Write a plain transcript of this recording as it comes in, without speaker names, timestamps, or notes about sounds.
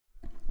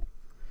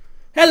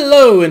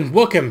Hello and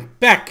welcome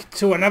back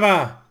to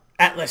another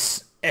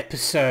Atlas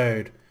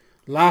episode.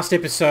 Last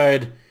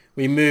episode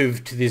we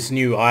moved to this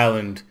new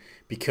island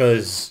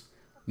because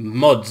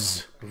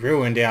mods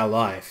ruined our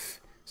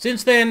life.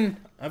 Since then,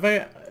 have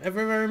I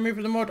ever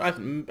removed the mod?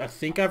 I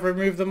think I've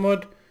removed the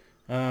mod.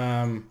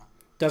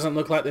 Doesn't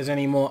look like there's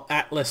any more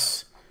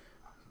Atlas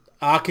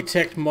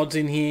architect mods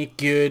in here.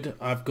 Good,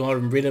 I've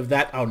gotten rid of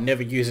that. I'll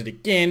never use it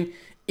again.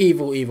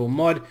 Evil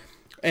mod.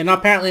 And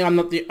apparently I'm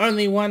not the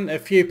only one. A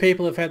few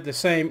people have had the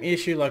same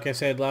issue, like I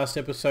said last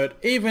episode.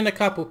 Even a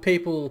couple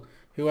people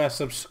who are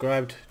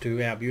subscribed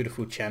to our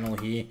beautiful channel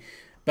here.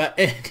 But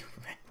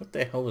what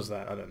the hell was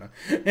that? I don't know.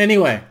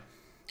 Anyway,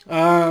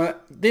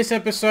 this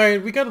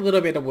episode we got a little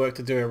bit of work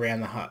to do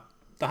around the hut.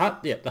 The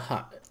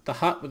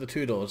hut with the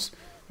two doors.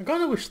 I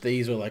kind of wish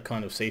these were like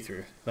kind of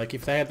see-through. Like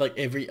if they had like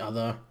every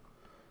other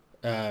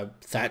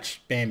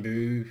thatch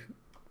bamboo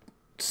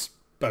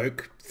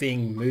spoke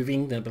thing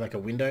moving, that'd be like a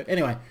window.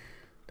 Anyway.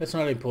 That's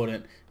not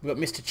important. We've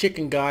got Mr.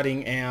 Chicken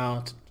guarding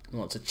our...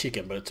 Well, it's a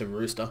chicken, but it's a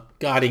rooster.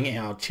 Guarding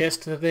our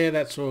chest there.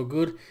 That's all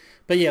good.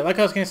 But yeah, like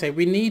I was going to say,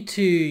 we need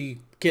to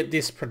get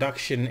this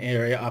production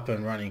area up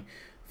and running.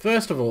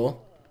 First of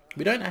all,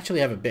 we don't actually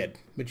have a bed,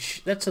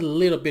 which that's a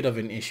little bit of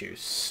an issue.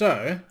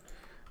 So,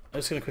 I'm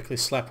just going to quickly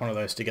slap one of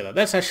those together.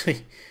 That's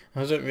actually...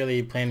 I wasn't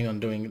really planning on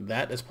doing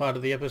that as part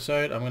of the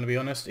episode. I'm going to be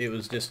honest. It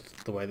was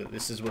just the way that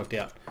this has worked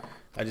out.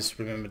 I just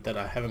remembered that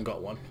I haven't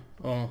got one.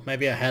 Or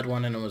maybe I had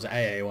one and it was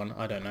AA one.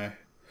 I don't know.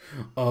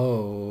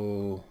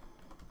 Oh.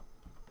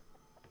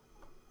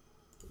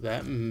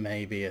 That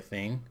may be a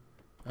thing.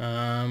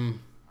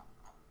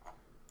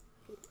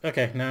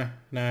 Okay, no,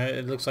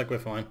 it looks like we're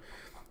fine.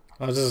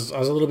 I was a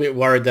little bit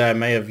worried that I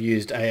may have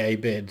used AA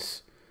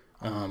beds.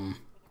 And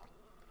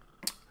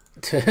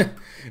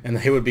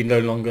they would be no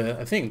longer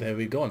a thing. They would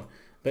be gone.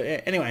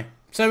 But anyway.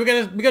 So we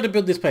got to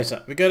build this place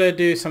up. We got to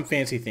do some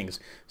fancy things.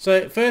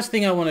 So first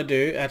thing I want to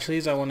do actually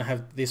is I want to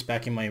have this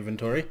back in my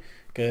inventory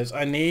because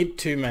I need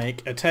to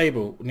make a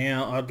table.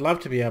 Now I'd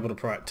love to be able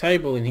to write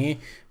table in here,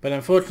 but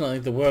unfortunately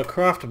the word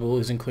craftable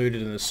is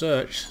included in the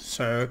search,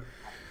 so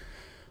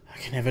I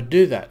can never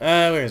do that.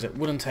 Where is it?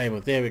 Wooden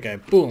table. There we go.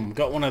 Boom.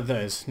 Got one of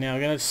those. Now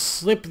I'm going to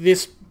slip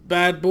this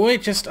bad boy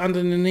just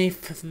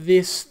underneath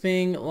this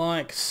thing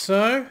like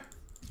so.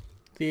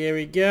 There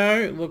we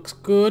go. Looks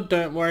good.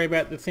 Don't worry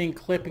about the thing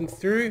clipping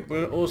through.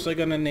 We're also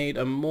going to need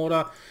a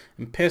mortar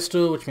and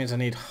pestle, which means I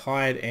need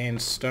hide and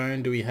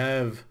stone. Do we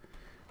have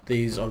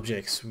these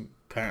objects?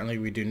 Apparently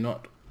we do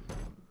not.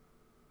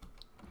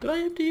 Did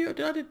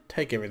I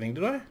take everything?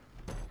 Did I?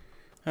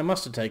 I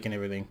must have taken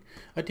everything.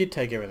 I did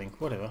take everything.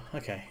 Whatever.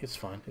 Okay, it's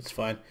fine. It's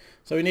fine.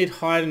 So we need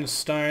hide and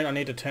stone. I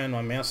need to turn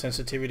my mouse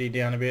sensitivity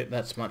down a bit.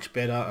 That's much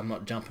better. I'm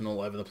not jumping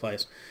all over the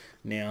place.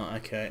 Now,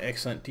 okay,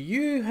 excellent. Do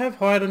you have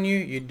hide on you?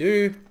 You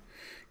do.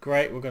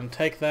 Great, we're going to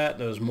take that.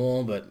 There was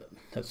more, but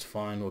that's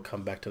fine. We'll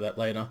come back to that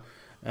later.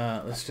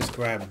 Let's just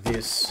grab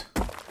this.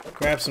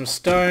 Grab some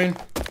stone.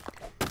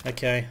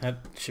 Okay, that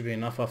should be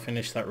enough. I'll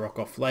finish that rock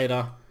off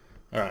later.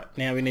 Alright,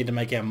 now we need to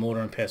make our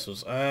mortar and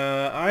pestles.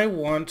 I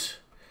want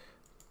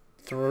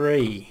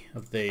 3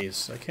 of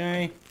these,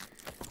 okay?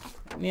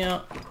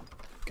 Now,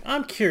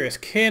 I'm curious.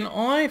 Can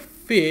I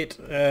fit,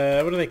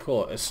 what do they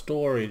call it? A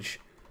storage...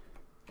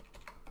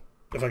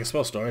 If I can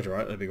spell storage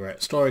right, that'd be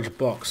great. Storage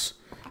box.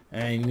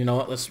 And you know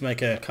what, let's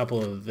make a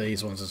couple of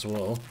these ones as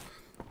well.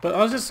 But I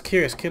was just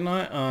curious, can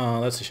I...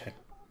 Oh, that's a shame.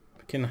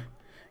 Can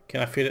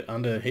I fit it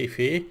underneath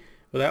here?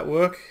 Will that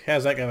work?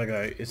 How's that going to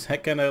go? Is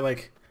that going to,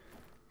 like,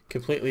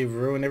 completely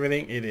ruin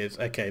everything? It is.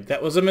 Okay,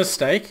 that was a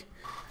mistake.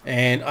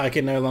 And I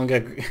can no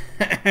longer...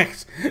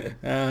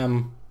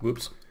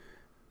 Whoops.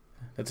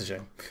 That's a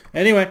shame.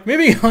 Anyway,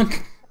 moving on.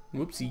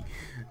 Whoopsie.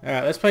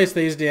 Alright, let's place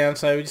these down.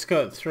 So we just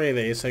got 3 of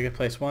these. So I can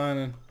place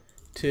 1...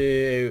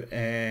 2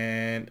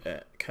 and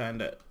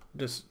kind of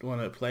just want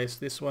to place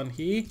this one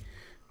here.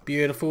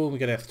 Beautiful. We're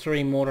going to have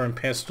 3 mortar and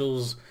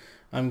pestles.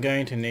 I'm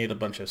going to need a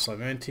bunch of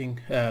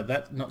cementing.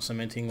 Not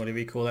cementing, whatever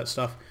you call that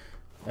stuff.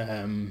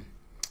 What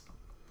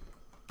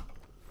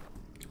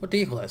do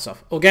you call that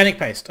stuff? Organic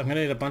paste. I'm going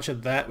to need a bunch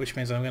of that, which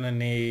means I'm going to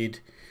need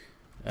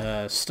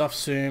stuff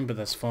soon, but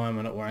that's fine.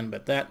 We're not worrying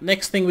about that.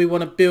 Next thing we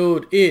want to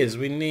build is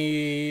we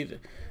need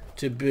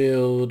to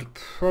build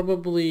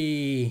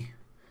probably...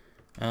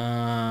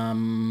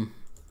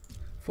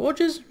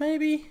 forges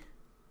maybe?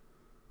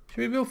 Should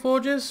we build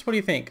forges? What do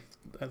you think?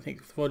 I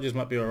think forges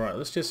might be alright.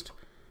 I just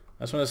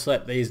want to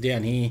slap these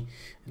down here.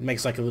 It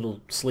makes like a little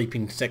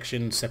sleeping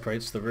section,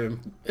 separates the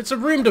room. It's a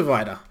room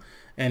divider.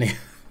 Anyway,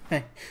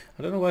 I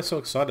don't know why I'm so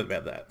excited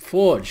about that.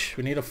 Forge.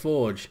 We need a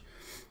forge.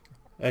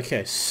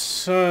 Okay,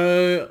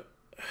 so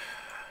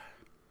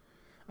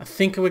I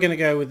think we're going to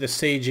go with the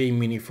CG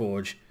mini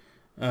forge.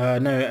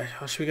 No,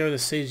 should we go with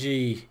the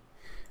CG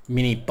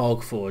mini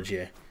bulk forge?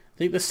 Yeah, I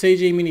think the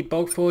CG mini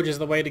bulk forge is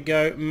the way to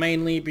go,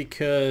 mainly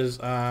because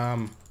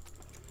I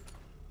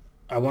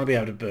want to be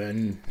able to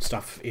burn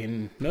stuff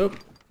in. Nope.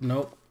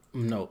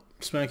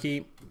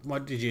 Smokey,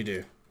 what did you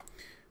do?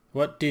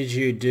 What did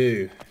you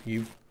do,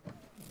 you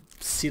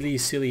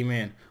silly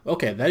man?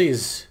 Okay, that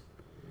is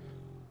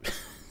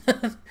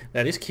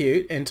That is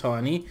cute and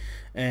tiny,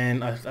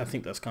 and I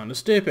think that's kind of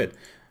stupid.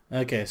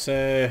 Okay,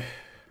 so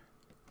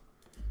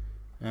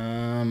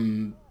all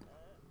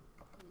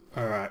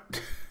right.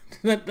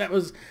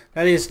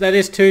 that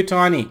is too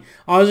tiny.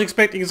 I was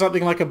expecting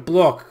something like a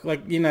block,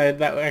 like, you know,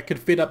 that I could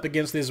fit up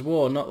against this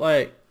wall, not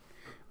like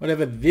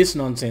whatever this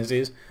nonsense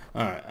is.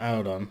 All right,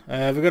 hold on.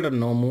 We've got a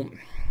normal.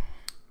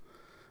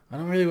 I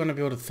don't really want to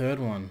build a third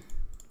one.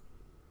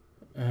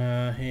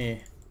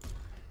 Here.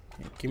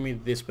 Give me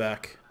this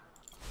back.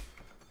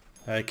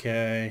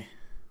 Okay.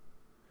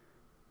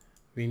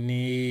 We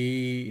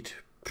need...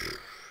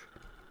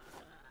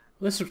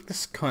 This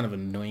is kind of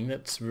annoying.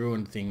 That's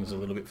ruined things a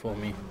little bit for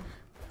me.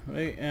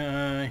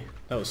 That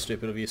was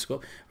stupid of you,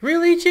 Scorp.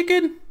 Really,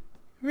 chicken?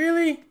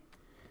 Really?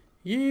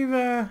 You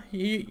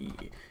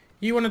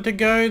wanted to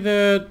go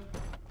the...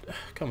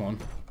 Come on.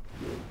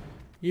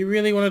 You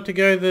really wanted to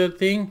go the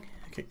thing?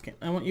 Okay,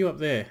 I want you up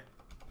there.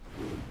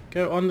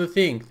 Go on the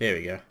thing. There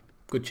we go.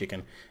 Good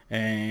chicken.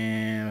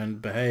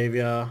 And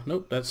behavior.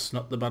 Nope, that's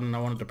not the button I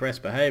wanted to press.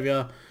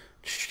 Behavior.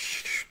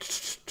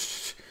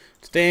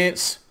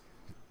 Stance.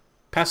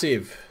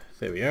 Passive.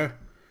 There we go.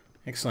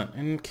 Excellent.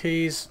 And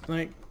keys,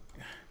 like...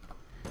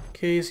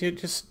 Keys, you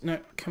just... No,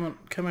 come on.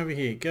 Come over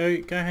here.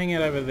 Go hang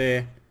out over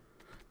there.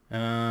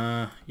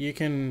 You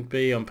can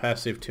be on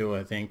passive too,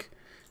 I think.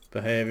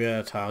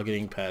 Behavior,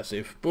 targeting,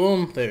 passive.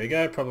 Boom. There we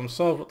go. Problem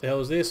solved. What the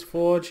hell is this?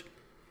 Forge.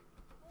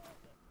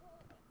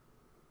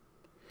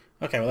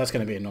 Okay, well that's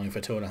going to be annoying for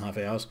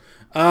 2.5 hours.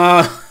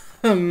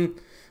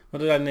 What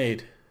did I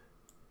need?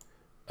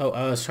 Oh,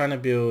 I was trying to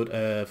build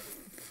a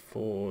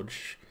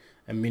forge.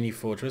 A mini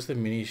forge. Where's the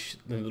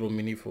little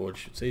mini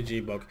forge?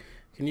 CG bug.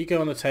 Can you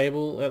go on the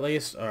table at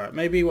least? Alright,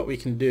 maybe what we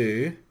can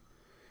do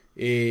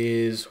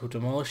is we'll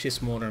demolish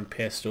this mortar and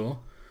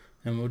pestle.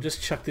 And we'll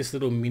just chuck this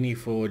little mini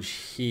forge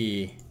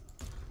here.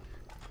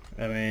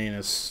 I mean,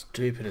 as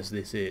stupid as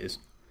this is.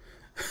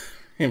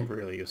 It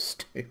really is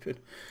stupid.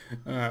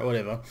 Alright,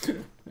 whatever.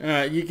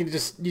 Alright, you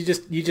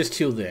just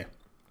chill there.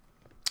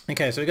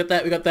 Okay, so we got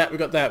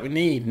that. We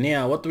need,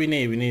 now, what do we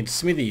need? We need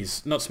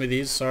smithies. Not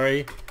smithies,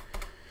 sorry.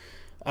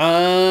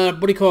 What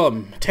do you call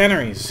them?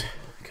 Tanneries.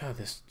 God,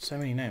 there's so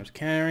many names.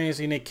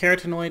 Tanneries, you need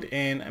carotenoid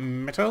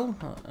and metal.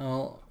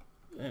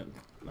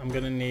 I'm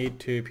gonna need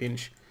to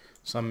pinch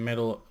some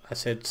metal. I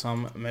said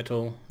some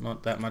metal,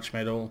 not that much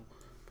metal.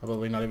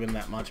 Probably not even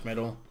that much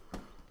metal.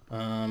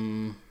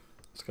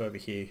 Let's go over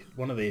here.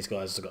 One of these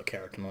guys has got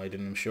carotenoid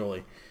in them,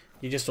 surely.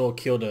 You just all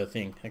killed a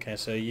thing. Okay,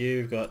 so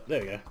you've got...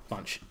 There we go.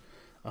 Bunch.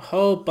 A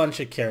whole bunch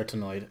of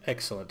carotenoid.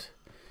 Excellent.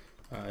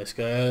 Let's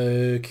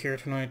go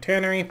carotenoid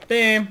tannery.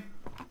 Bam!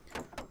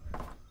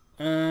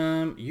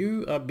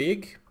 You are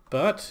big,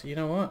 but you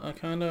know what? I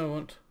kind of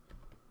want...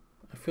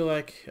 I feel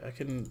like I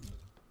can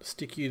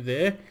stick you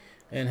there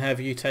and have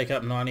you take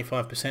up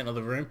 95% of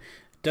the room.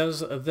 Does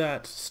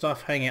that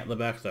stuff hang out the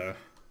back, though?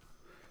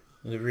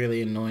 The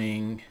really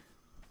annoying...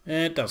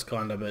 It does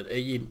kind of, but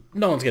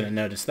no one's going to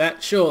notice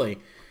that, surely.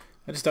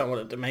 I just don't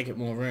want it to make it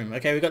more room.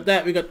 Okay, we got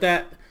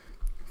that.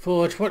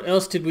 Forge, what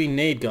else did we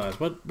need, guys?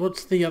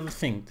 What's the other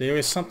thing? There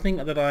is something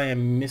that I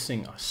am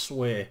missing, I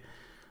swear.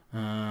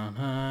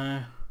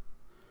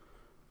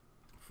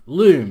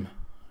 Loom.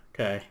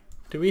 Okay.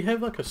 Do we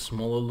have like a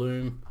smaller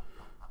loom?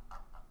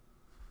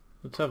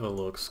 Let's have a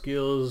look.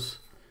 Skills.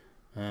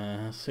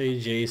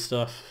 CG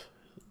stuff.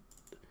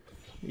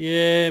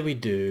 Yeah, we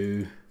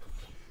do.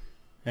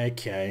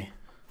 Okay.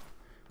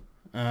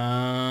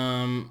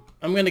 I'm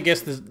going to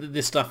guess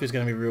this stuff is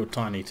going to be real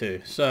tiny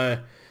too. So,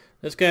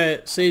 let's go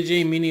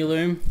CG mini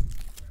loom.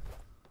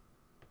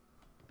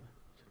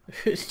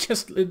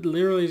 It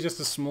literally is just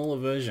a smaller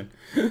version.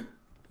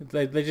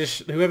 they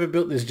just, whoever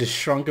built this just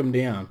shrunk them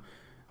down.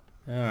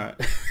 Alright.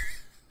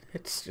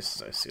 It's just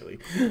so silly.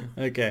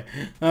 Okay.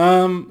 You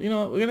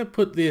know what, we're going to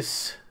put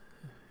this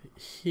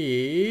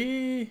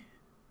here,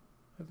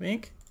 I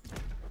think.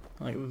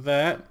 Like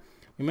that.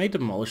 We may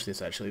demolish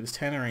this actually. This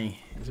tannery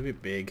is a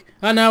bit big.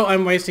 Oh no,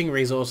 I'm wasting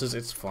resources.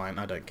 It's fine.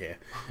 I don't care.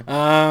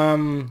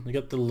 We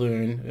got the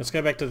loon. Let's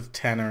go back to the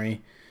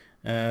tannery.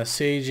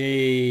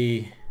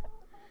 CG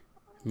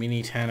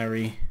mini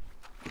tannery.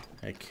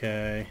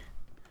 Okay.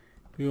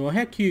 Oh,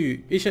 how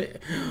cute. I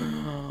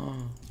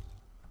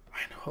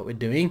know what we're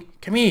doing.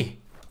 Come here.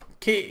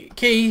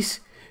 Keys.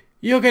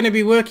 You're going to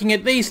be working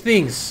at these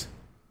things.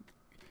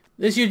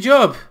 There's your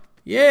job.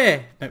 Yeah.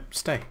 No,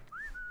 stay.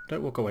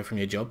 Don't walk away from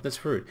your job.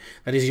 That's rude.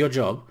 That is your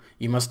job.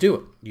 You must do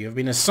it. You have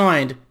been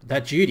assigned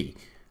that duty.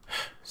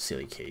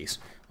 Silly keys.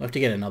 We'll have to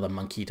get another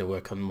monkey to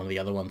work on one of the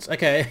other ones.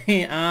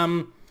 Okay.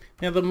 Now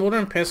the mortar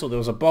and pestle, there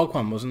was a bulk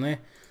one, wasn't there?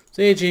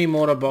 CG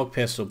mortar bulk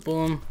pestle.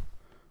 Boom.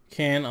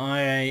 Can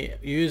I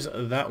use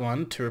that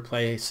one to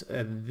replace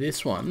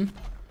this one?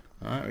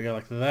 Alright, we go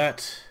like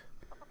that.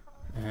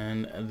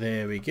 And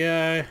there we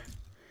go.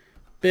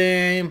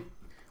 Bam.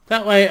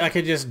 That way I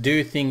could just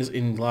do things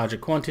in larger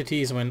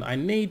quantities when I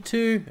need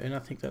to, and I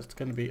think that's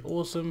going to be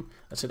awesome.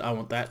 I said I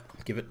want that.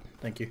 Give it.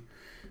 Thank you.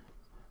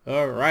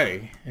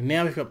 Alrighty. And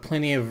now we've got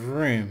plenty of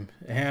room.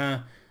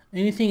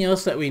 Anything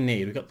else that we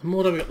need? We've got the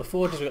mortar, we've got the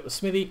forges, we've got the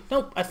smithy.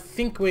 Nope, I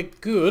think we're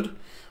good.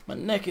 My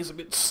neck is a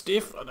bit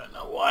stiff. I don't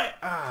know why.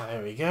 Ah,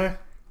 there we go.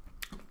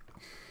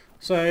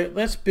 So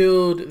let's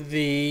build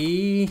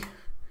the...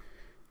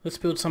 Let's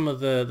build some of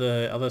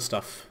the other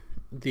stuff.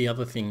 The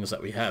other things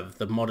that we have.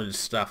 The modded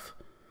stuff.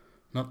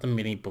 Not the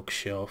mini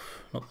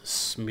bookshelf. Not the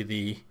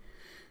smithy.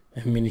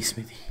 The mini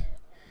smithy.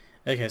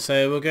 Okay,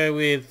 so we'll go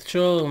with...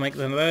 Sure, we'll make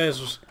one of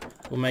those.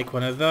 We'll make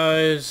one of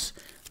those.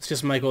 Let's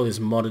just make all this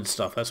modded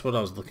stuff. That's what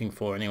I was looking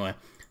for anyway.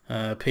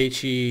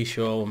 Peachy,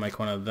 sure, we'll make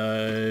one of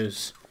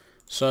those.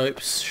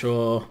 Soaps,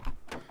 sure.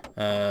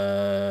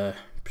 Not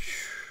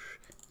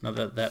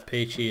that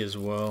peachy as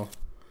well.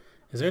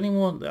 Is there any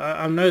more?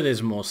 I know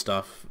there's more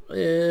stuff.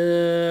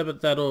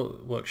 But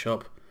that'll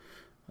workshop.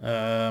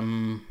 I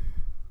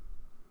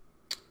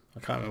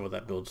can't remember what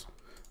that builds.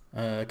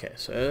 Okay,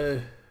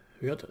 so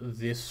we got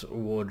this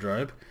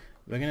wardrobe.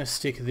 We're going to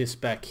stick this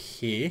back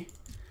here.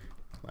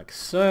 Like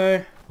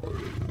so.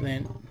 And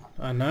then,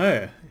 I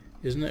know.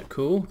 Isn't it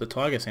cool? The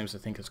tiger seems to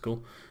think it's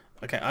cool.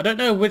 Okay, I don't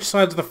know which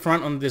side's the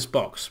front on this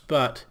box,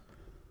 but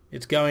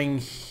it's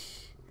going...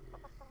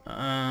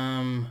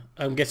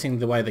 I'm guessing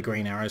the way the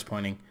green arrow is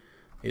pointing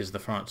is the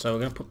front. So we're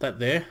going to put that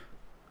there.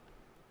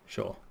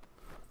 Sure.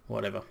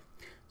 Whatever.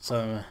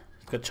 So,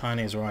 it's got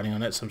Chinese writing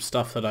on it. Some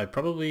stuff that I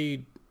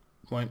probably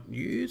won't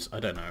use. I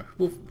don't know.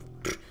 We'll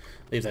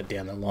leave that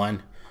down the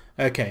line.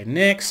 Okay,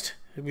 next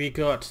we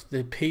got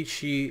the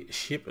peachy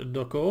ship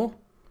decor.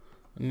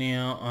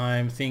 Now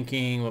I'm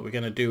thinking what we're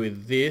going to do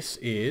with this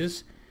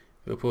is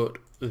we'll put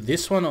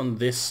this one on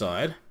this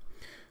side.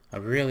 I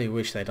really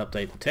wish they'd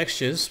update the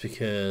textures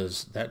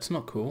because that's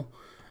not cool.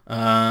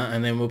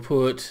 And then we'll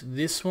put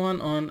this one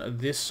on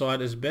this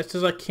side as best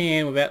as I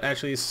can without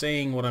actually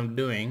seeing what I'm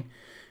doing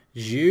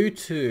due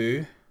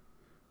to,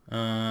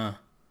 you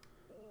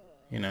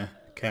know,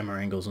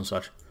 camera angles and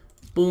such.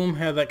 Boom,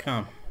 how'd that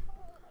come?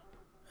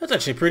 That's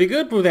actually pretty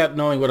good without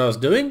knowing what I was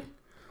doing.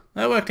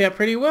 That worked out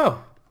pretty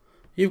well.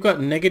 You've got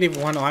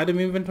 -1 item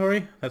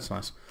inventory. That's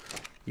nice.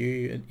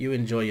 You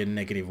enjoy your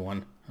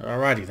 -1.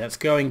 Alrighty, that's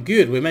going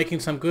good. We're making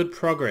some good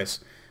progress.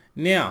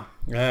 Now,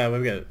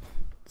 we've got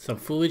some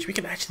foliage. We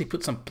can actually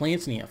put some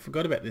plants in here. I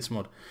forgot about this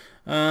mod.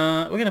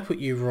 We're going to put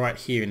you right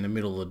here in the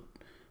middle of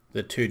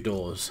the two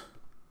doors.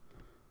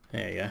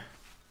 There you go.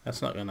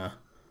 That's not going to...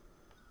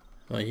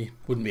 Well, you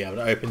wouldn't be able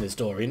to open this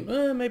door in.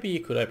 Maybe you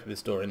could open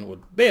this door in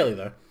wood. Barely,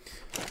 though.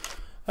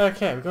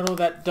 Okay, we've got all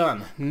that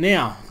done.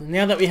 Now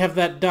that we have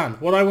that done,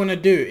 what I want to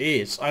do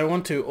is I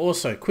want to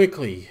also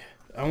quickly...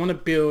 I want to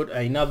build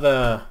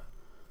another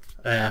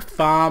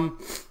farm.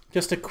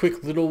 Just a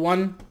quick little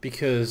one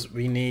because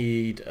we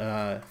need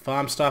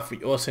farm stuff.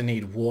 We also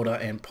need water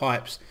and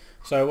pipes.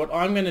 So what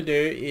I'm going to do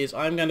is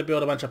I'm going to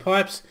build a bunch of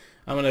pipes.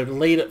 I'm going to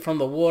lead it from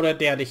the water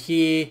down to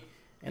here.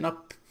 And I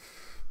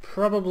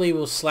probably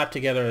will slap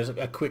together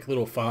a quick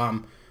little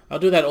farm. I'll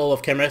do that all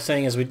off camera,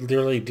 seeing as we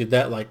literally did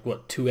that like,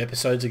 what, 2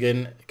 episodes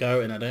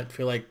ago, and I don't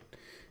feel like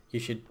you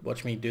should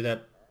watch me do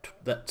that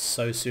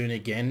so soon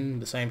again,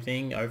 the same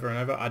thing over and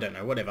over. I don't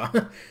know,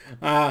 whatever.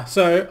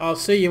 So I'll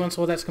see you once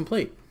all that's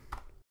complete.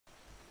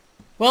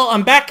 Well,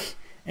 I'm back,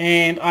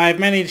 and I've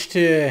managed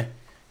to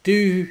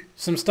do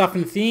some stuff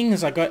and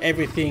things. I got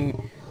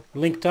everything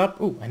linked up.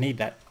 Oh, I need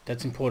that.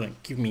 That's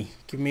important. Give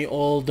me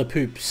all the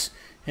poops.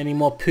 Any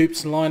more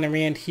poops lying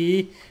around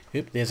here?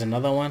 Oop, there's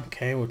another one.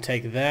 Okay, we'll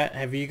take that.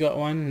 Have you got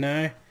one?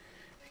 No?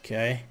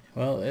 Okay.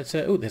 Well, it's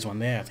a... Oh, there's one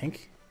there, I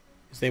think.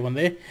 Is there one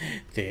there?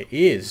 There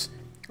is.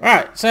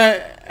 Alright,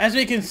 so as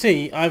we can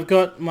see, I've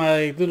got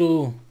my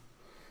little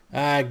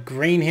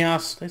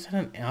greenhouse. Is that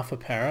an alpha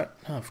parrot?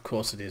 Oh, of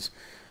course it is.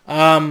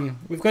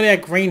 We've got our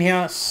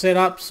greenhouse set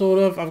up, sort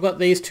of. I've got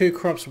these 2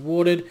 crops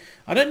watered.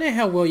 I don't know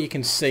how well you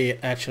can see it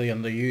actually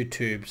on the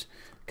YouTubes,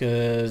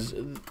 because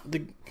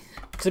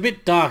it's a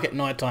bit dark at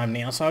night time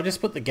now, so I'll just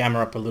put the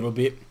gamma up a little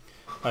bit.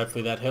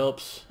 Hopefully that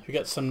helps. We've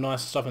got some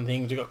nice stuff and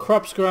things. We've got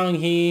crops growing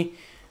here.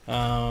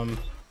 We've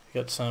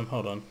got some...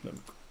 Hold on.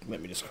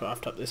 Let me just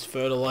craft up this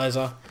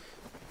fertilizer.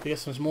 We got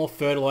some more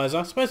fertilizer.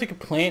 I suppose we could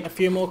plant a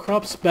few more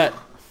crops, but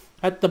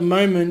at the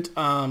moment,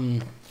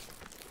 I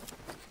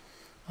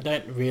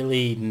don't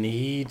really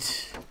need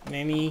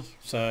any.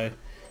 So,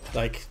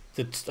 like,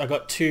 I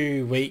got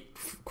 2 wheat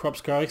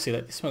crops growing. See,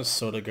 like, this one's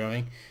sort of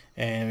growing,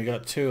 and we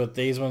got 2 of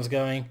these ones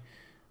going.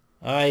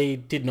 I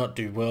did not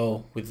do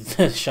well with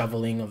the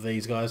shoveling of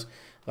these guys.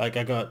 Like,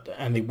 I got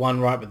only 1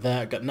 right with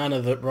that. Got none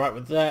of it right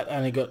with that.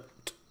 Only got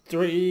 2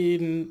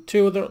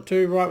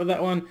 right with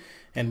that one,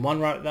 and 1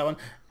 right with that one.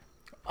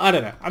 I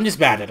don't know. I'm just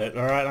bad at it,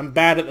 alright? I'm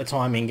bad at the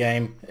timing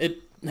game. It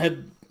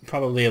had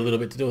probably a little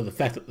bit to do with the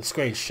fact that the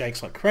screen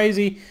shakes like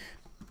crazy,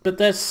 but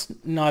that's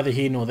neither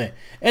here nor there.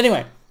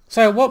 Anyway,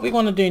 so what we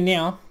want to do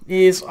now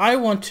is I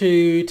want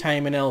to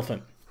tame an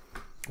elephant.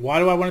 Why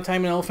do I want to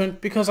tame an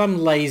elephant? Because I'm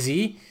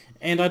lazy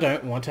and I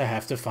don't want to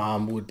have to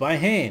farm wood by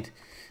hand.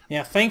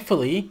 Now,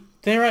 thankfully,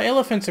 there are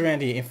elephants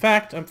around here. In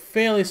fact, I'm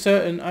fairly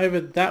certain over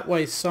that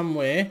way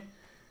somewhere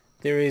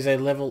there is a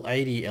level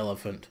 80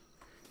 elephant,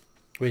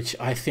 which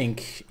I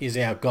think is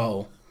our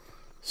goal.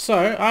 So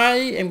I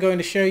am going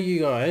to show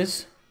you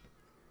guys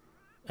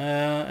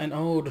an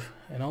old,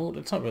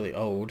 it's not really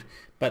old,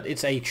 but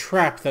it's a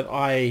trap that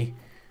I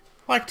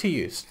like to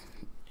use.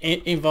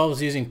 It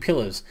involves using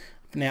pillars.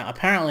 Now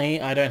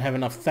apparently I don't have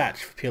enough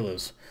thatch for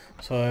pillars.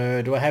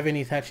 So do I have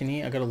any thatch in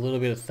here? I got a little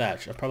bit of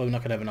thatch. I'm probably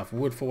not going to have enough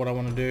wood for what I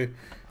want to do.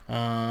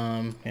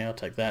 Yeah, I'll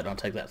take that. I'll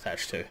take that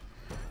thatch too.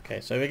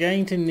 Okay, so we're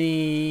going to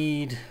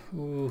need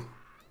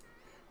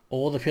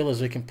all the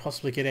pillars we can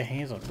possibly get our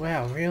hands on.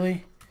 Wow,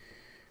 really?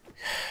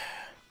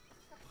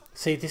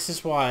 See, this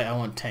is why I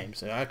want tame.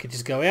 So I could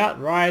just go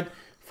out, ride,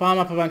 farm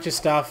up a bunch of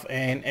stuff,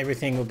 and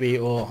everything will be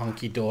all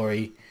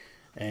hunky-dory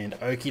and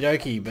okie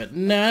dokie. But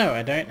no,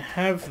 I don't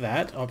have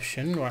that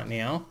option right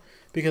now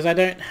because I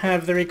don't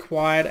have the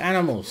required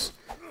animals.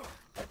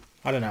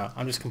 I don't know.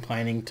 I'm just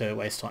complaining to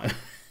waste time.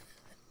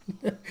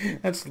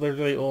 That's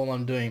literally all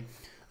I'm doing.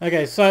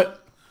 Okay, so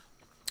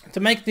to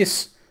make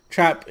this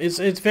trap, it's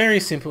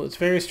very simple. It's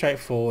very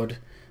straightforward.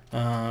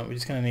 We're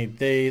just going to need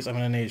these. I'm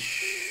going to need...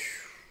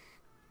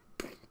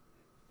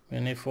 we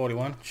need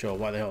 41? Sure,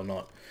 why the hell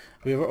not?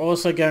 We were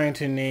also going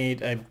to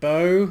need a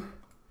bow,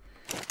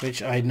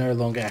 which I no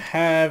longer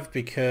have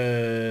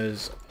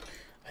because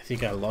I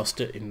think I lost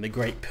it in the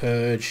Great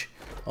Purge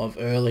of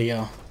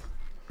earlier.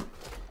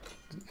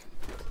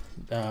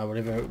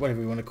 Whatever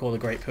we want to call the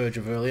Great Purge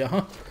of earlier.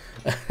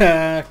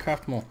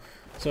 Craft more.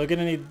 So we're going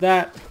to need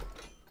that.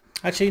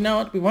 Actually, you know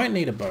what? We won't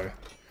need a bow.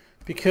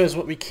 Because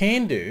what we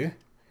can do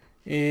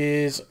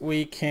is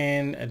we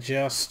can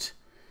just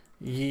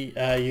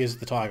use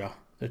the tiger.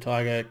 The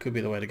tiger could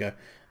be the way to go.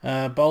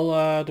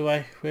 Bowler,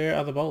 where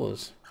are the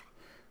bowlers?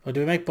 Or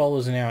do we make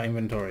bowlers in our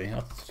inventory?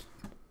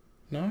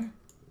 No?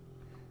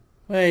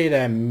 Wait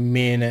a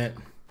minute.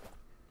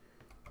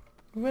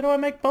 Where do I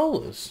make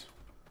bowlers?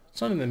 It's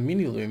not in the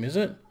mini loom, is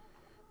it?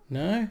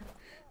 No?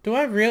 Can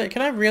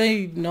I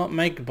really not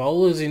make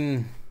bowlers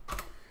in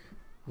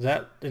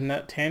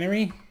that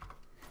tannery?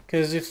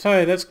 Because if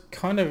so, that's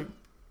kind of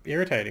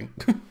irritating.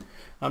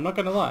 I'm not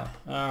gonna lie.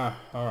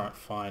 Alright,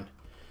 fine.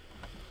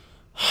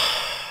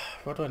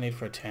 What do I need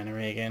for a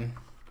tannery again?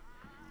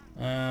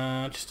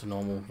 Just a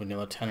normal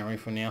vanilla tannery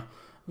for now.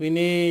 We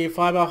need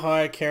fiber,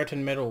 hide, keratin,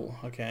 metal.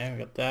 Okay, we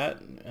got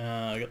that.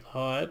 We got the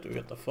hide, we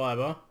got the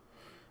fiber.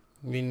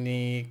 We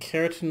need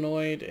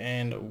keratinoid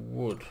and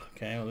wood.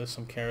 Okay, well there's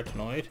some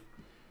keratinoid.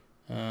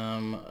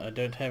 I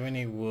don't have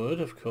any wood,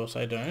 of course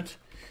I don't.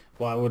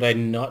 Why would I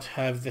not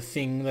have the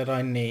thing that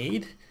I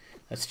need?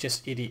 That's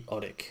just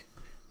idiotic.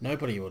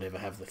 Nobody would ever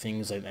have the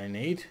things that they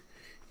need.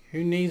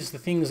 Who needs the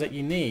things that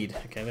you need?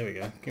 Okay, there we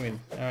go.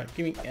 Alright,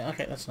 give me...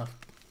 Okay, that's enough.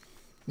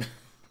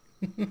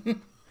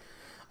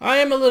 I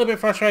am a little bit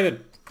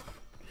frustrated.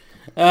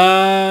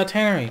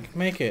 Tannery,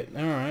 make it.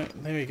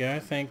 Alright, there we go.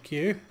 Thank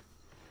you.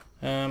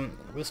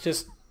 Let's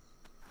just...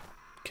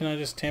 Can I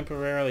just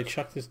temporarily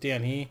chuck this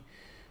down here?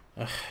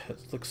 Ugh,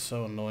 it looks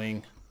so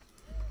annoying.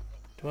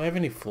 Do I have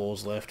any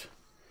floors left?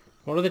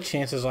 What are the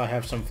chances I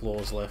have some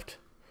floors left?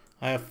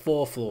 I have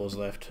 4 floors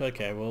left.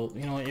 Okay, well,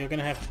 you know what you're going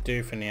to have to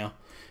do for now.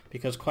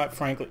 Because quite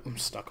frankly, I'm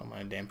stuck on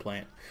my damn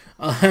plant.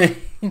 I'm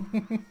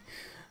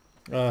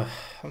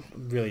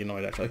really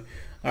annoyed actually.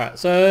 Alright,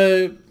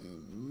 so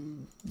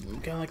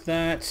go like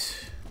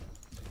that.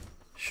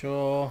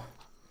 Sure.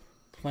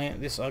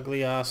 Plant this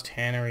ugly ass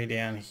tannery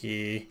down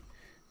here.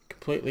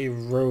 Completely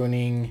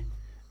ruining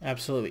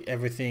absolutely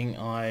everything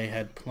I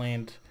had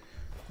planned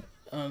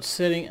on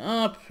setting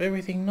up.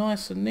 Everything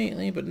nice and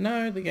neatly, but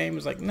no, the game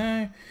was like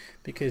no,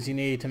 because you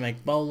need to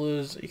make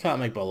bowlers. You can't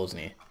make bowlers in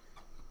here.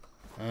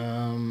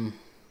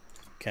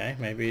 Okay,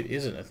 maybe it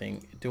isn't a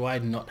thing. Do I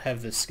not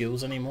have the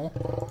skills anymore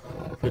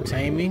for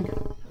taming?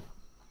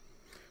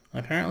 I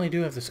apparently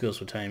do have the skills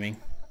for taming.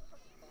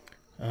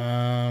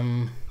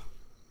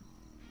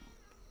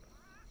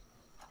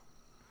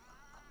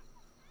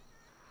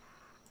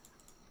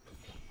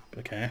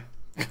 Okay.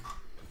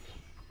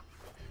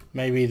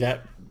 Maybe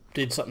that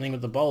did something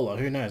with the bowler.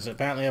 Who knows?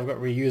 Apparently I've got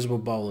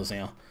reusable bowlers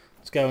now.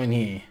 Let's go in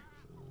here.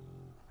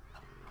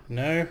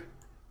 No?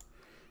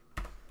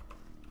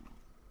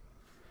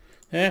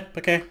 Yeah,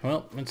 okay,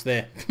 well, it's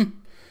there.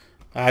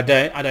 I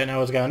don't know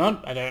what's going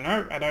on. I don't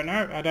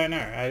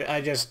know.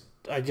 I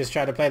just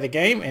try to play the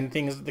game and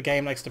the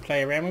game likes to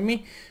play around with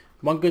me.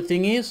 One good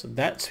thing is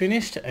that's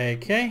finished.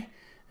 Okay.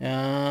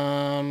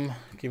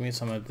 Give me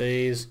some of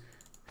these.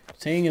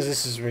 Seeing as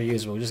this is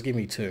reusable, just give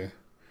me 2.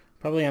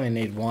 Probably only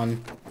need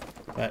 1.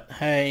 But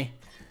hey,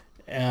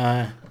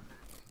 yeah,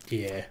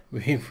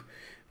 we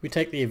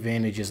take the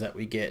advantages that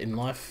we get in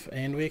life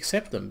and we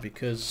accept them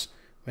because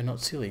we're not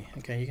silly.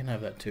 Okay, you can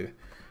have that too.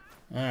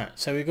 Alright,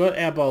 so we got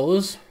our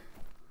bowlers.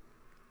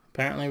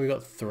 Apparently we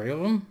got 3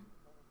 of them.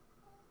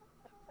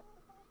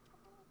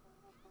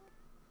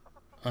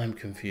 I'm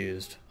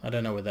confused. I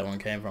don't know where that one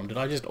came from. Did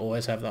I just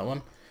always have that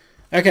one?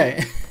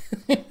 Okay.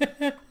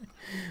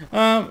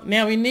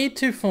 Now we need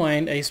to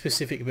find a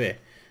specific bear.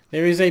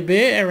 There is a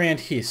bear around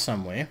here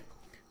somewhere.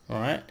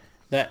 Alright,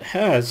 that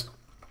has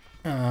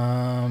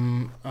a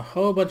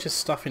whole bunch of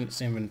stuff in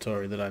its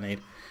inventory that I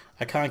need.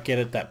 I can't get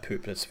at that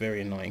poop. That's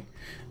very annoying.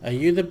 Are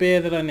you the bear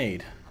that I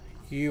need?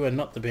 You are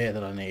not the bear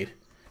that I need.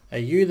 Are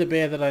you the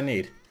bear that I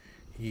need?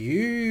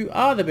 You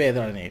are the bear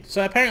that I need.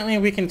 So apparently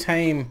we can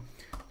tame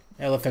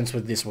elephants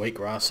with this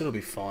wheatgrass. It'll be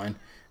fine.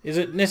 Is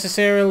it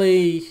necessary?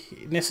 Is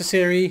it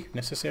necessarily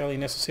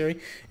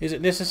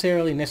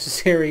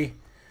necessary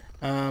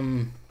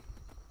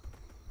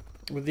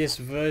with this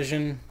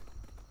version?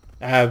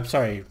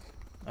 Sorry,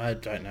 I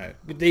don't know.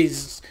 With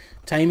these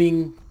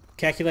taming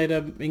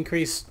calculator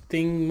increase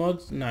thing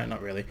mods? No,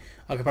 not really.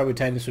 I could probably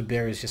tame this with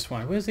berries just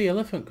fine. Where's the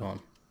elephant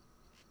gone?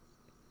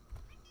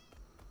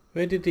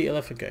 Where did the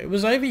elephant go? It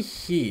was over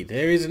here.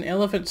 There is an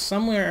elephant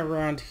somewhere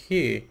around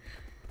here.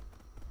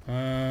 There's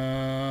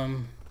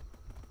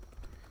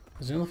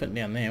an elephant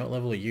down there. What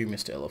level are you,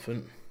 Mr.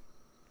 Elephant?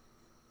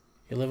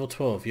 You're level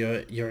 12.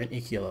 You're an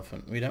icky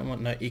elephant. We don't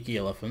want no icky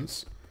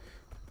elephants.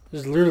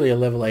 There's literally a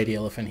level 80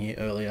 elephant here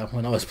earlier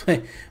when I was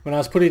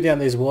putting down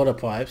these water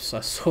pipes.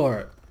 I saw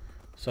it.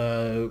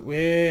 So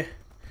where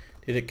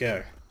did it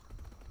go?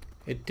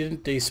 It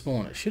didn't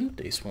despawn. It shouldn't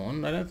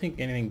despawn. I don't think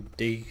anything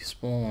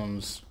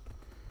despawns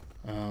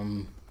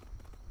in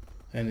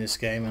this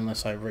game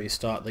unless I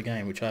restart the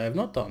game, which I have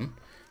not done.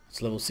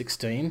 It's level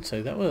 16,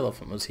 so that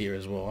elephant was here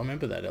as well. I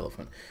remember that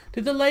elephant.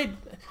 So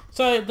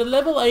the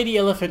level 80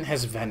 elephant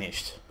has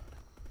vanished.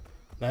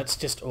 That's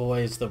just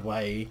always the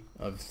way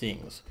of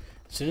things.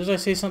 As soon as I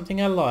see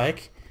something I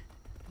like,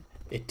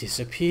 it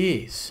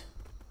disappears.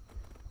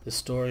 The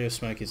story of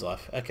Smokey's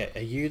life. Okay,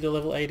 are you the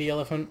level 80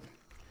 elephant?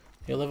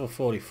 You're level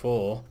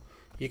 44.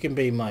 You can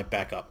be my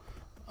backup.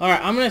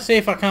 Alright, I'm going to see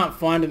if I can't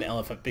find an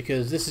elephant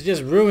because this is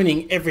just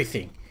ruining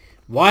everything.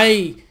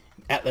 Why,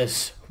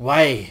 Atlas?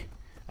 Why?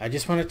 I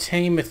just want to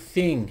tame a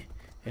thing.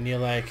 And you're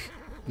like,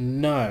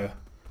 no,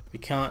 we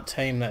can't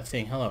tame that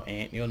thing. Hello,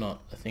 ant. You're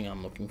not the thing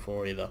I'm looking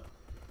for either.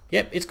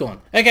 Yep, it's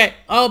gone. Okay,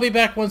 I'll be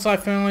back once I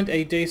find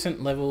a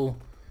decent level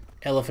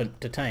elephant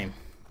to tame,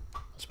 I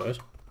suppose.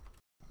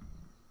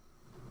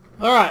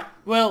 Alright,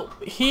 well,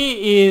 here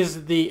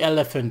is the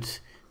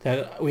elephant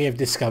that we have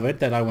discovered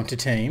that I want to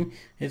tame.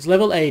 It's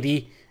level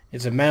 80.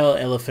 It's a male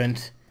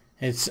elephant.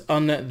 It's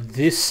on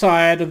this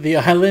side of the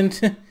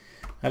island.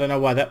 I don't know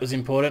why that was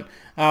important.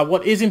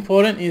 What is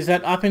important is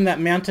that up in that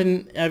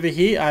mountain over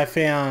here, I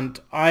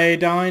found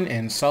iodine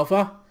and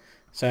sulfur.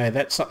 So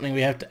that's something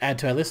we have to add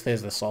to our list.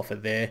 There's the sulfur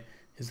there.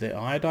 Is there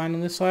iodine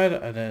on this side?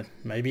 I don't,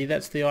 maybe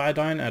that's the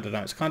iodine. I don't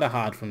know. It's kind of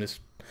hard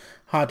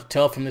to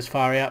tell from this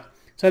far out.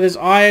 So there's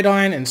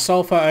iodine and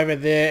sulfur over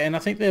there, and I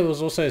think there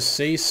was also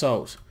sea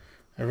salt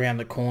around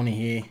the corner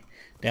here,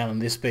 down on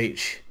this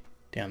beach,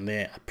 down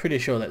there. I'm pretty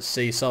sure that's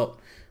sea salt.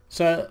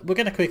 So we're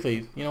going to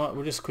quickly, you know what?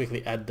 We'll just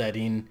quickly add that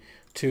in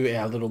to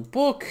our little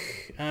book.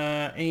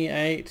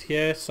 E8,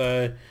 yeah.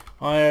 So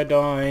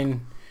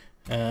iodine,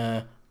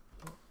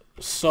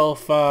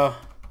 sulfur,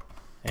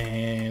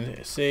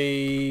 and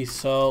sea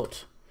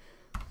salt.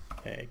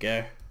 There you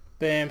go.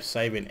 Bam.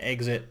 Save and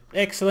exit.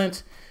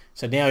 Excellent.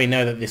 So now we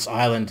know that this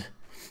island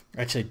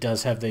actually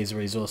does have these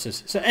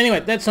resources. So anyway,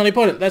 that's not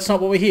important. That's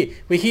not what we're here.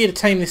 We're here to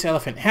tame this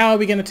elephant. How are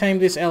we going to tame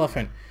this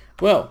elephant?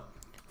 Well,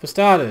 for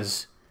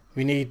starters,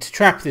 we need to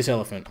trap this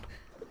elephant.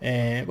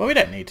 And well, we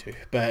don't need to,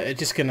 but it's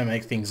just going to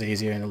make things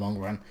easier in the long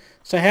run.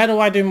 So how do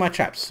I do my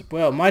traps?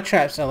 Well, my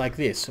traps are like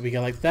this. So we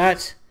go like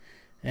that,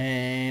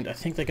 and I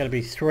think they're going to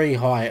be 3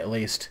 high at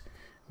least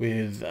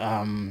with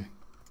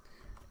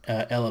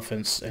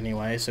elephants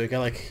anyway. So we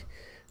go like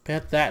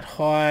about that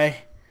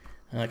high,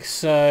 like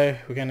so.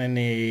 We're going to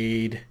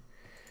need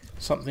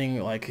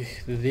something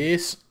like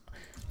this.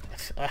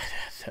 I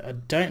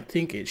don't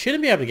think it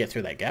shouldn't be able to get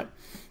through that gap.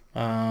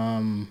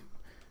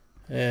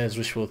 There's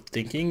wishful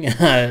thinking.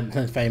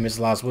 The famous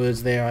last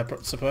words there, I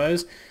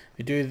suppose.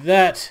 We do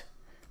that.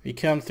 We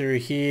come through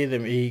here.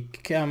 Then we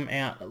come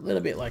out a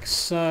little bit like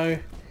so.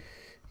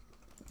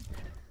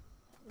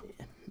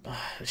 I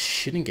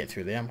shouldn't get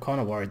through there. I'm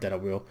kind of worried that I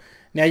will.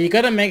 Now you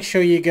got to make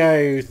sure you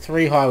go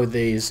 3 high with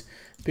these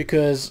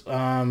because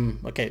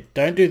okay,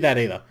 don't do that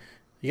either.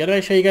 You got to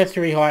make sure you go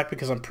 3 high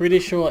because I'm pretty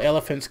sure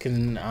elephants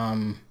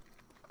can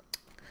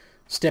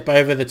step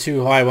over the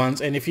 2 high ones,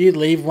 and if you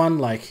leave one,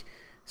 like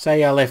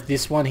say I left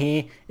this one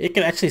here, it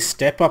can actually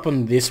step up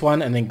on this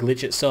one and then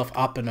glitch itself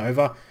up and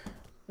over.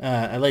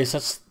 At least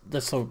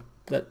that's how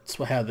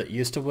that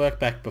used to work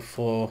back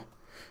before,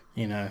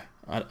 you know.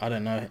 I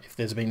don't know if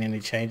there's been any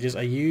changes.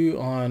 Are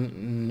you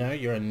on? No,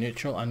 you're on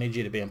neutral. I need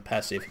you to be on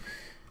passive.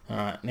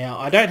 Alright, now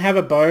I don't have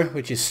a bow,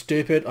 which is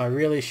stupid. I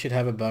really should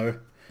have a bow,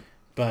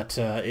 but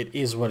it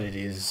is what it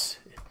is.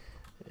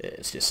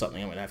 It's just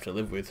something I'm going to have to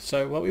live with.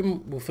 So what we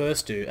will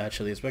first do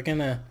actually is we're going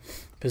to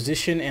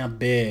position our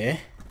bear.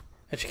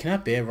 Actually, can our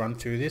bear run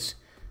through this?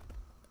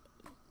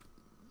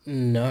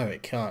 No,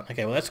 it can't.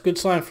 Okay, well that's a good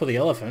sign for the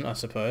elephant, I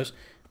suppose.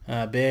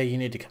 Bear, you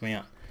need to come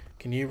out.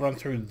 Can you run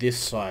through this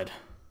side?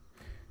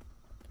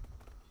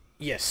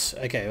 Yes.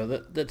 Okay,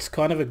 well that's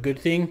kind of a good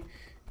thing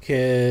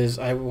because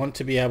I want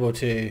to be able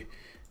to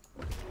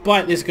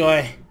bite this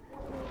guy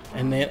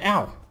and then,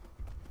 ow,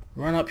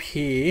 run up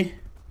here,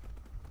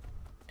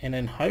 and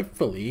then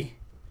hopefully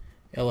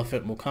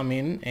elephant will come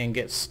in and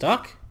get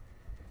stuck.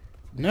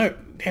 No,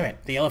 damn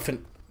it, the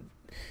elephant.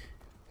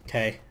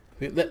 Okay,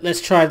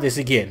 Let's try this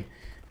again.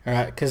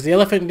 Alright, because the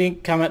elephant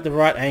didn't come at the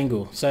right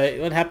angle.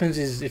 So what happens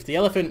is if the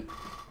elephant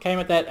came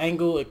at that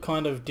angle, it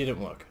kind of didn't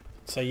work.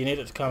 So you need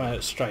it to come at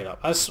it straight up.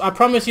 I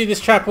promise you this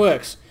trap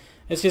works.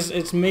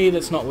 It's me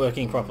that's not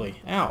working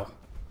properly. Ow.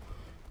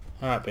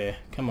 Alright, bear.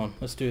 Come on,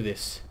 let's do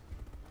this.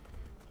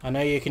 I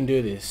know you can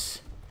do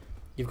this.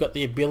 You've got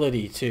the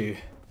ability to...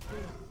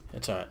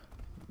 It's alright.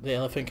 The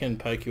elephant can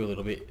poke you a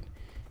little bit.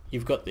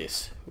 You've got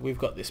this. We've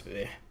got this,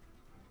 bear.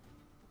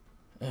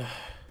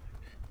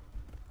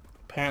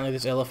 Apparently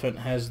this elephant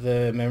has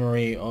the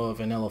memory of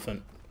an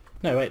elephant.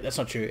 No, wait, that's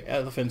not true.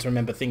 Elephants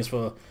remember things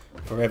for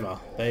forever.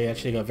 They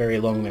actually got very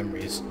long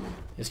memories.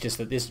 It's just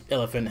that this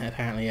elephant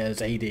apparently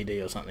has ADD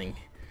or something.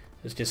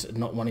 It's just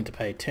not wanting to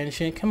pay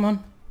attention. Come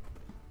on.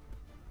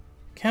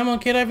 Come on,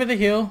 get over the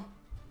hill.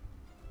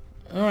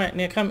 Alright,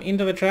 now come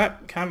into the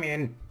trap. Come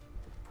in.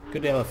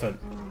 Good elephant.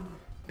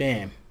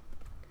 Bam.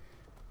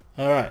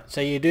 Alright,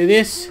 so you do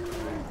this.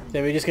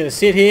 Then we're just going to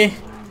sit here.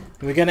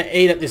 And we're going to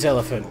eat at this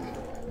elephant.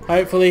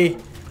 Hopefully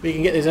we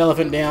can get this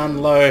elephant down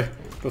low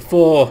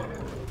before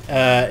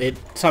it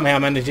somehow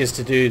manages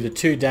to do the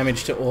 2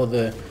 damage to all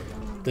the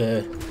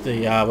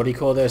what do you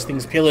call those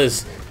things,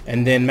 pillars,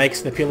 and then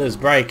makes the pillars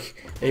break,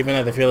 even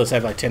though the pillars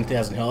have like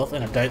 10,000 health,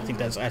 and I don't think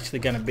that's actually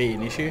going to be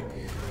an issue.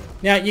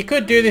 Now you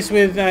could do this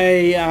with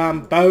a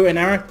bow and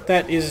arrow.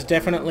 That is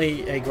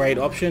definitely a great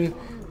option.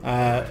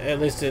 At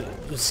least it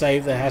will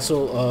save the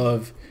hassle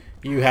of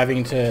you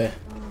having to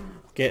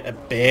get a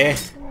bear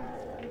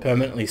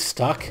permanently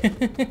stuck.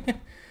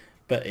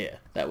 But yeah,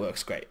 that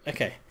works great.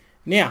 Okay,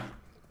 now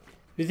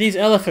with these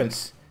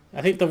elephants,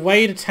 I think the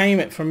way to tame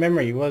it from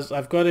memory was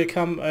I've got to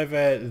come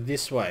over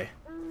this way.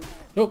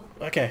 Oh,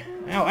 okay.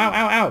 Ow, ow,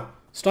 ow, ow.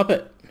 Stop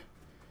it.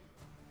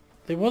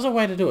 There was a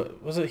way to do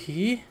it. Was it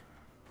here?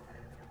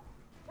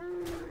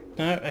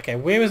 No? Okay,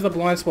 where is the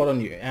blind spot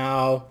on you?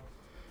 Ow.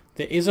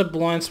 There is a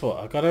blind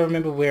spot. I've got to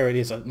remember where it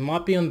is. It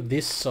might be on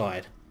this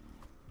side.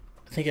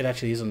 I think it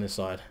actually is on this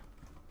side.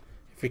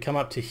 If we come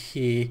up to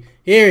here.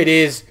 Here it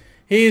is.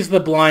 Here's the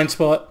blind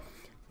spot.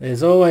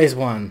 There's always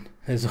one.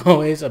 There's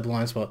always a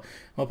blind spot.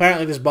 Well,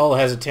 apparently this bowler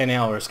has a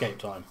 10-hour escape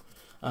time.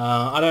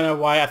 I don't know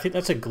why. I think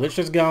that's a glitch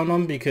that's going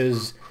on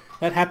because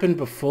that happened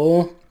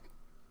before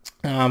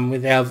when we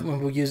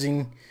were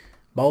using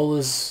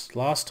bowlers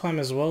last time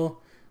as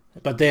well.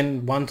 But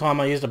then one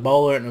time I used a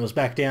bowler and it was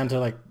back down to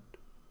like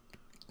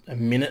a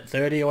minute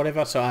 30 or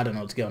whatever. So I don't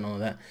know what's going on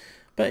with that.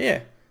 But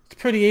yeah,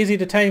 it's pretty easy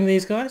to tame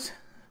these guys.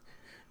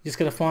 You just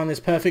got to find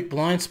this perfect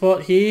blind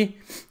spot here,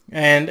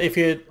 and if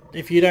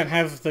you don't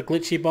have the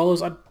glitchy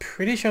bowlers, I'm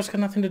pretty sure it's got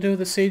nothing to do with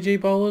the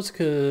CG bowlers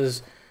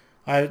because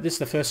this is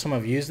the first time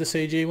I've used the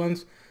CG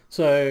ones,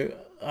 so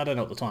I don't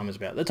know what the timer's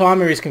about. The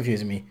timer is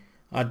confusing me.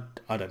 I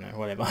don't know,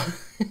 whatever.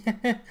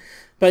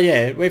 But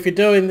yeah, if you're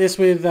doing this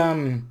with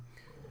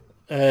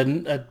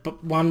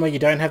one where you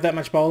don't have that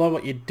much bowler,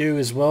 what you do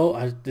as well,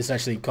 this is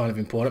actually kind of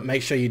important,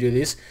 make sure you do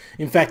this.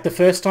 In fact, the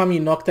first time you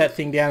knock that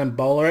thing down and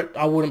bowler it,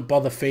 I wouldn't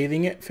bother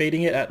feeding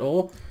it at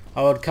all.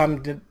 I would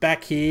come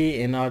back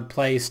here and I'd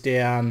place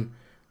down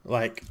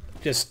like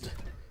just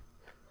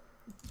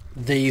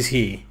these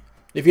here.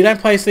 If you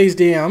don't place these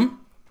down,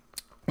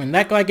 when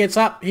that guy gets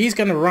up, he's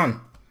going to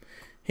run.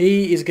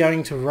 He is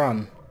going to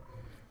run.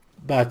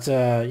 But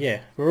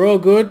yeah, we're all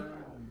good.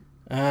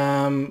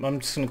 I'm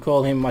just going to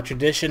call him my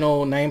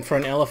traditional name for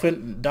an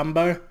elephant,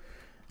 Dumbo.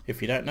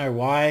 If you don't know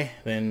why,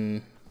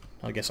 then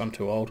I guess I'm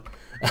too old.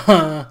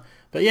 But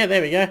yeah,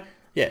 there we go.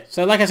 Yeah,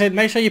 so like I said,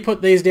 make sure you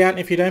put these down.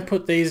 If you don't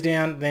put these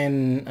down,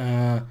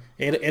 then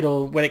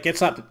it'll when it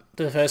gets up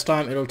the first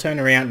time, it'll turn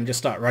around and just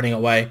start running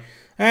away.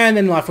 And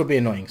then life will be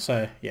annoying.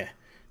 So yeah,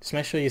 just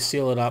make sure you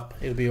seal it up.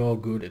 It'll be all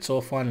good. It's all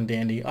fine and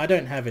dandy. I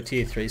don't have a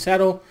tier 3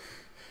 saddle,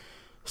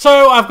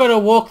 so I've got to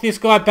walk this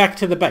guy back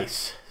to the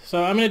base.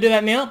 So I'm going to do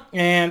that now,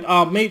 and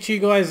I'll meet you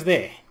guys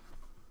there.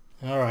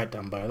 Alright,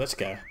 Dumbo, let's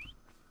go.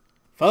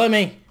 Follow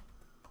me.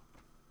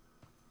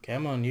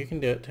 Come on, you can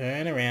do it.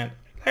 Turn around.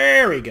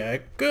 There we go.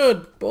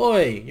 Good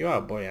boy. You are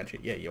a boy, aren't you?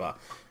 Yeah, you are.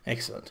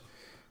 Excellent.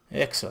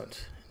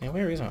 Excellent. Now,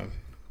 where is home?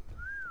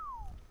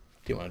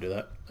 Do you want to do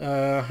that?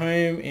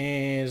 Home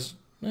is...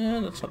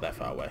 that's not that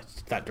far away.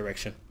 It's that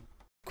direction.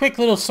 Quick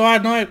little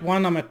side note.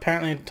 1, I'm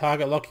apparently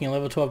target locking a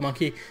level 12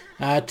 monkey.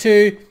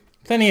 2...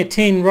 plenty of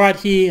tin right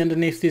here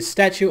underneath this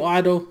statue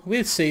idol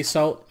with sea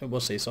salt. It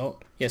was sea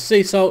salt. Yes,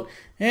 sea salt.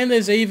 And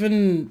there's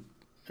even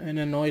an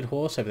annoyed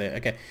horse over there.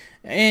 Okay.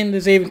 And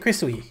there's even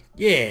crystal here.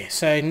 Yeah,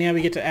 so now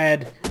we get to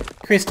add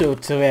crystal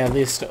to our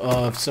list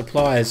of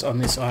supplies on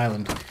this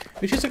island,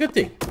 which is a good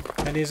thing.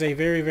 That is a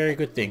very, very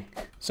good thing.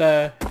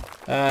 So,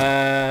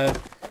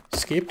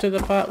 skip to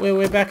the part where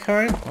we're back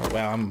home. Oh,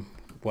 wow, I'm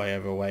way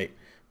overweight.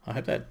 I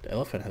hope that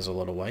elephant has a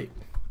lot of weight.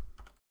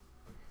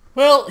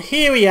 Well,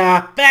 here we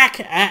are, back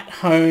at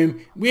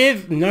home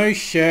with no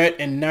shirt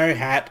and no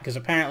hat, because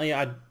apparently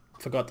I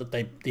forgot that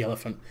the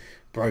elephant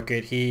broke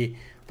it here.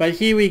 But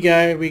here we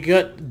go, we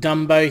got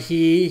Dumbo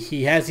here,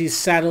 he has his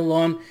saddle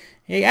on.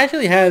 He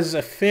actually has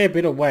a fair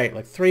bit of weight,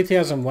 like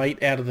 3,000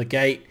 weight out of the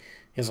gate.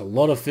 He has a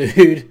lot of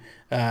food.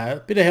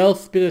 Bit of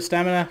health, bit of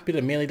stamina, bit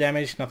of melee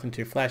damage. Nothing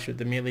too flash with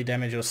the melee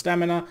damage or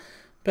stamina.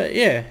 But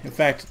yeah, in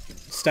fact,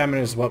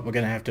 stamina is what we're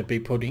going to have to be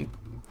putting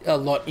a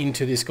lot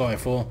into this guy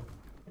for.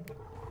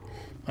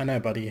 I know,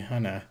 buddy. I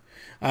know.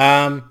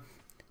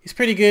 He's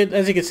pretty good.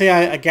 As you can see,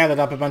 I gathered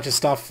up a bunch of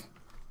stuff.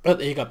 Oh,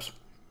 the hiccups.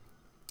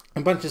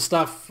 A bunch of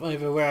stuff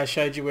over where I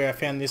showed you where I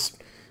found this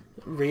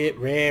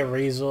rare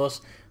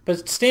resource.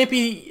 But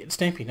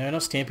Stampy, no,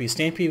 not Stampy.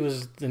 Stampy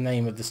was the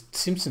name of the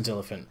Simpsons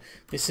elephant.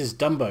 This is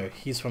Dumbo.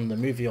 He's from the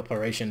movie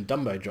Operation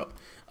Dumbo Drop.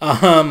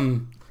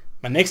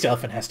 My next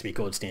elephant has to be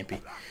called Stampy.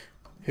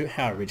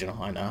 How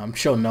original, I know. I'm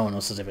sure no one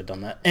else has ever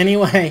done that.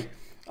 Anyway,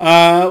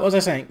 what was I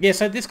saying? Yeah,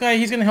 so this guy,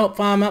 he's going to help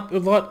farm up a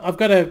lot. I've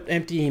got to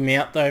empty him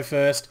out, though,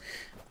 first.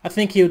 I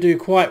think he'll do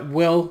quite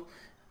well.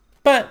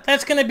 But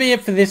that's going to be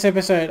it for this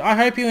episode. I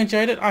hope you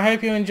enjoyed it. I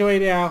hope you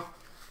enjoyed our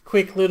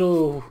quick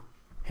little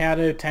how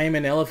to tame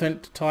an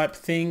elephant type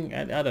thing.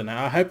 I don't know.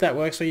 I hope that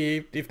works for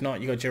you. If not,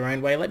 you got your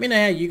own way. Let me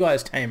know how you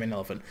guys tame an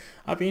elephant.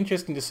 I'd be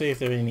interested to see if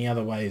there are any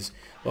other ways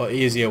or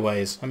easier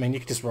ways. I mean, you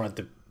could just ride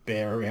the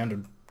bear around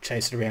and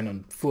chase it around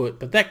on foot,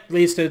 but that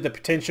leads to the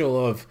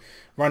potential of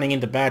running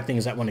into bad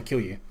things that want to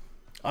kill you.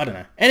 I don't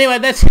know. Anyway,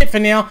 that's it for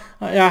now.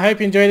 I hope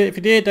you enjoyed it. If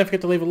you did, don't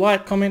forget to leave a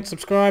like, comment,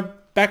 subscribe,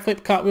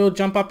 backflip, cartwheel,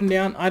 jump up and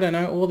down. I don't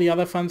know, all the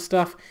other fun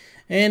stuff.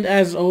 And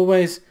as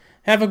always,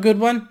 have a good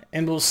one,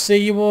 and we'll see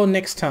you all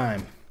next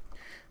time.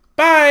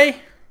 Bye!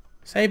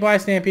 Say bye,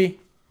 Stampy.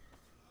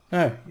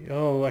 No.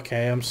 Oh,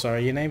 okay, I'm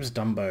sorry. Your name's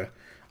Dumbo.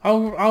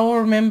 I'll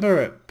remember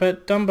it.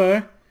 But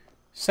Dumbo,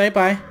 say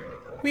bye.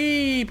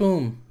 Wee,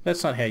 boom.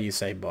 That's not how you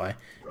say bye.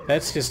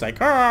 That's just like,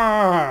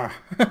 ah!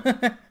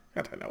 I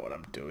don't know what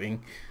I'm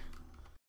doing.